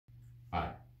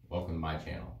my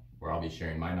channel, where I'll be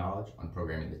sharing my knowledge on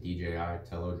programming the DJI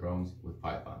Tello drones with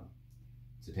Python.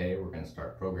 Today we're going to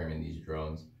start programming these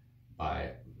drones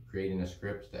by creating a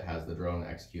script that has the drone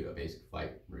execute a basic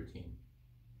flight routine.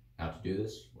 Now to do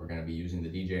this, we're going to be using the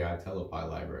DJI Tello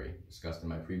library discussed in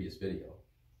my previous video.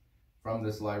 From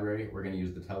this library, we're going to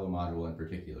use the Tello module in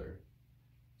particular.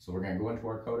 So we're going to go into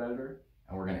our code editor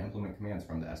and we're going to implement commands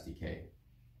from the SDK.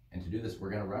 And to do this,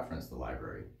 we're going to reference the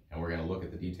library and we're going to look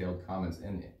at the detailed comments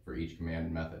in it for each command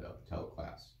and method of the Tello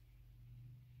class.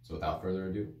 So without further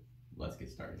ado, let's get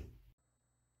started.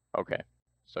 Okay,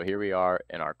 so here we are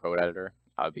in our code editor.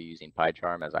 I'll be using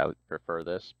PyCharm as I prefer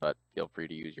this, but feel free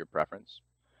to use your preference.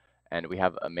 And we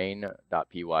have a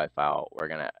main.py file we're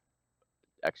going to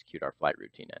execute our flight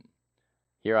routine in.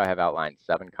 Here I have outlined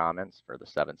 7 comments for the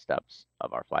 7 steps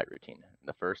of our flight routine.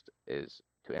 The first is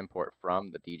to import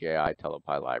from the DJI Tello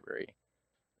library.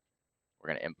 We're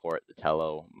going to import the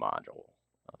Tello module,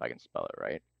 if I can spell it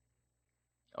right.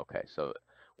 Okay, so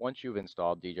once you've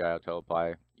installed DJI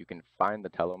Tello, you can find the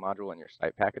Tello module in your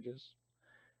site packages,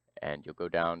 and you'll go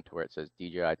down to where it says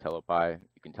DJI Tello.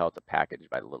 You can tell it's a package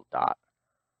by the little dot,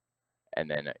 and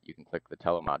then you can click the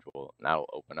Tello module, and that'll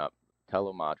open up the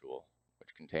Tello module,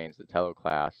 which contains the Tello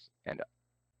class and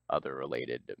other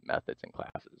related methods and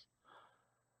classes.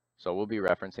 So we'll be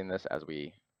referencing this as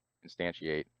we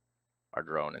instantiate our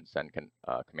drone and send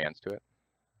commands to it.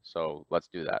 So let's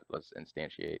do that. Let's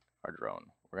instantiate our drone.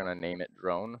 We're going to name it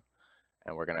drone,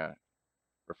 and we're going to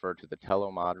refer to the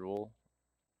Tello module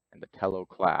and the Tello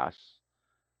class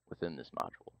within this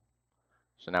module.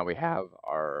 So now we have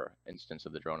our instance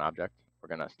of the drone object. We're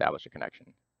going to establish a connection.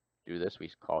 To do this, we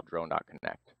call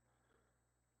drone.connect.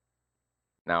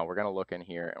 Now we're going to look in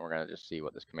here and we're going to just see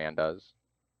what this command does.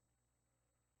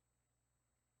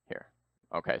 Here.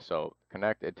 Okay, so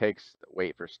connect, it takes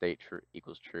wait for state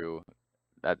equals true.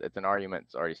 That it's an argument,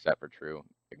 it's already set for true.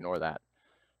 Ignore that.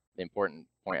 The important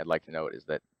point I'd like to note is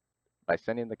that by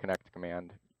sending the connect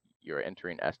command, you're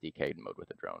entering SDK mode with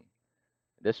the drone.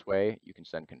 This way, you can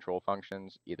send control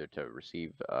functions either to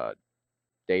receive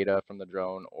data from the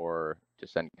drone or to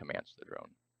send commands to the drone.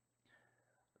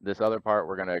 This other part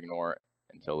we're going to ignore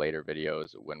until later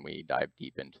videos when we dive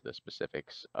deep into the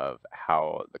specifics of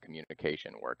how the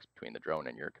communication works between the drone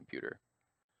and your computer.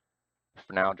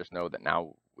 For now, just know that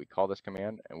now we call this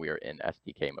command and we are in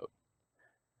SDK mode.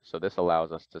 So this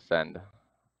allows us to send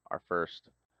our first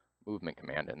movement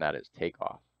command, and that is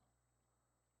takeoff.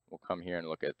 We'll come here and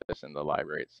look at this in the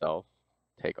library itself,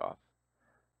 takeoff.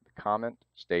 The comment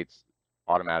states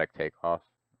automatic takeoff.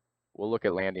 We'll look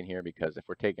at landing here because if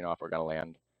we're taking off, we're going to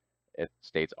land. It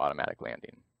states automatic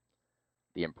landing.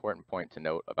 The important point to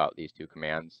note about these two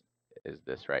commands is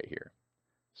this right here.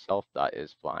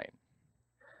 Self.isFlying.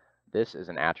 This is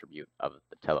an attribute of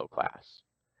the Tello class.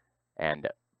 And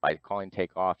by calling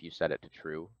takeoff, you set it to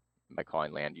true. By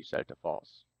calling land, you set it to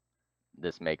false.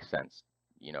 This makes sense.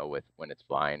 You know, when it's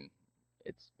flying,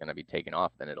 it's going to be taking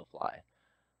off, then it'll fly.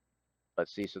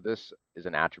 Let's see, so this is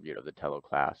an attribute of the Tello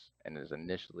class and is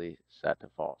initially set to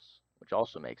false, which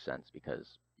also makes sense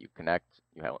because you connect,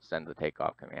 you send the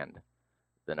takeoff command,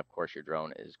 then of course your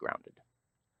drone is grounded.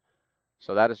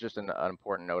 So that is just an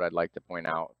important note I'd like to point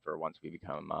out for once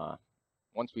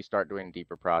we start doing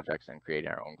deeper projects and creating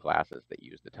our own classes that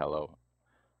use the Tello.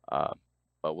 But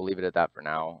we'll leave it at that for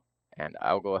now, and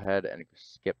I'll go ahead and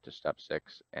skip to step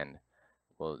 6 and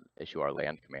we'll issue our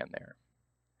land command there.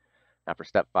 Now for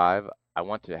step 5, I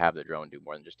want to have the drone do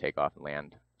more than just take off and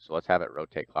land, so let's have it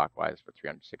rotate clockwise for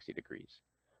 360 degrees.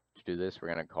 To do this,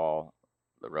 we're going to call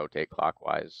the rotate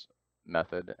clockwise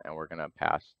method, and we're going to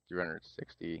pass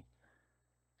 360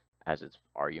 as its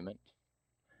argument.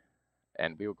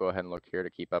 And we will go ahead and look here to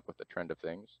keep up with the trend of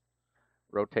things.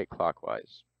 Rotate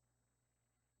clockwise.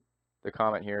 The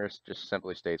comment here just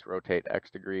simply states rotate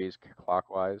X degrees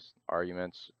clockwise,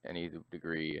 arguments any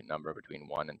degree number between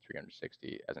 1 and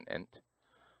 360 as an int.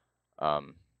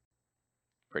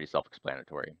 Pretty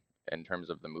self-explanatory. In terms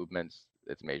of the movements,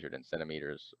 it's measured in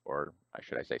centimeters, or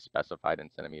should I say specified in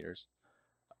centimeters.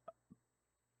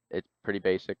 It's pretty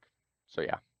basic, so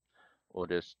yeah. We'll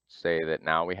just say that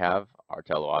now we have our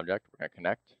Tello object. We're going to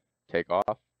connect, take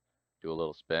off, do a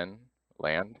little spin,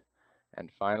 land, and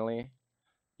finally,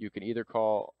 you can either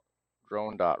call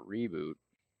drone.reboot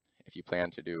if you plan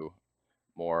to do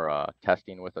more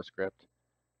testing with a script.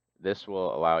 This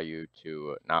will allow you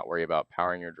to not worry about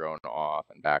powering your drone off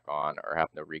and back on or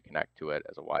having to reconnect to it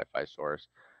as a Wi-Fi source,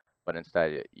 but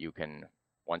instead you can,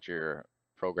 once your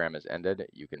program is ended,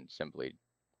 you can simply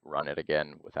run it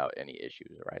again without any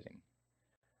issues arising.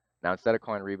 Now instead of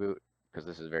calling reboot, because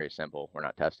this is very simple, we're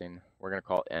not testing, we're going to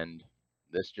call end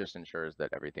This just ensures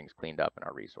that everything's cleaned up and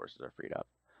our resources are freed up.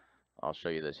 I'll show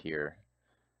you this here.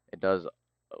 It does,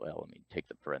 well, let me take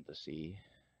the parenthesis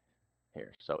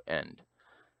here. So end.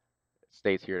 It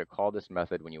states here to call this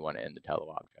method when you want to end the Tello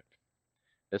object.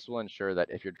 This will ensure that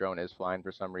if your drone is flying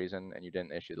for some reason and you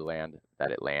didn't issue the land,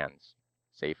 that it lands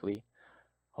safely,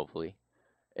 hopefully.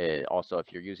 Also,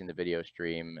 if you're using the video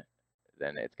stream,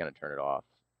 then it's going to turn it off.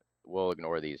 We'll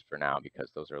ignore these for now because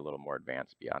those are a little more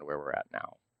advanced beyond where we're at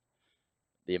now.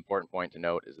 The important point to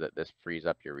note is that this frees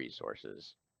up your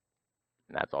resources,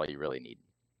 and that's all you really need.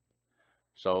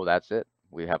 So that's it.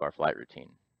 We have our flight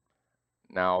routine.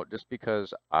 Now, just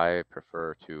because I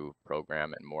prefer to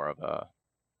program in more of a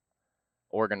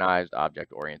organized,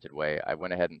 object-oriented way, I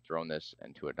went ahead and thrown this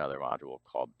into another module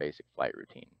called Basic Flight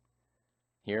Routine.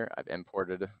 Here, I've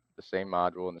imported the same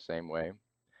module in the same way.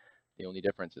 The only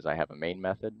difference is I have a main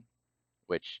method,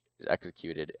 which is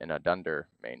executed in a dunder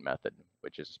main method,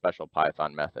 which is a special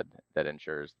Python method that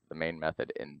ensures the main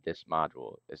method in this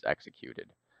module is executed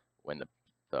when the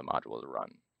module is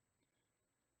run.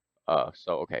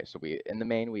 So in the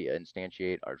main, we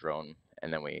instantiate our drone,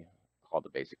 and then we call the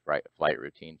basic flight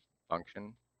routine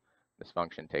function. This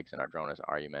function takes in our drone as an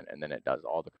argument, and then it does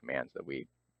all the commands that we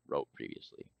wrote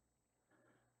previously.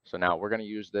 So now we're going to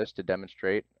use this to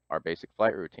demonstrate our basic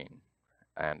flight routine.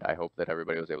 And I hope that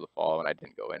everybody was able to follow, and I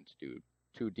didn't go into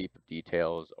too deep of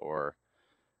details or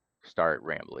start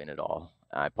rambling at all.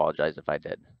 I apologize if I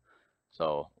did.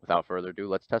 So without further ado,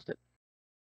 let's test it.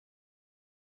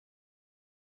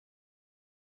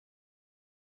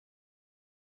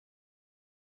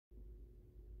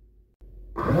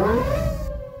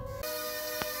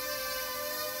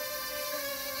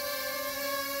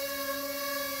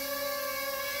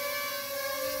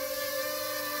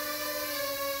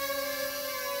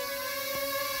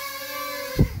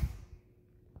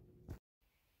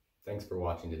 Thanks for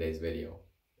watching today's video.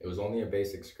 It was only a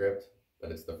basic script, but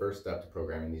it's the first step to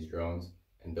programming these drones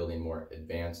and building more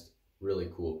advanced, really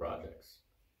cool projects.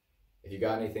 If you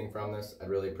got anything from this, I'd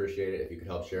really appreciate it if you could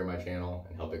help share my channel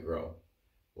and help it grow.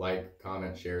 Like,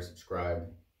 comment, share, subscribe,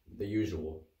 the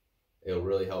usual. It'll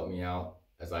really help me out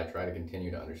as I try to continue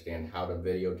to understand how to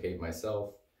videotape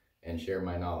myself and share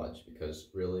my knowledge, because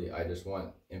really I just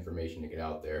want information to get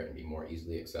out there and be more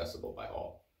easily accessible by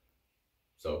all.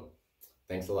 So,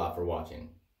 thanks a lot for watching.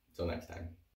 Until next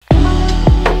time.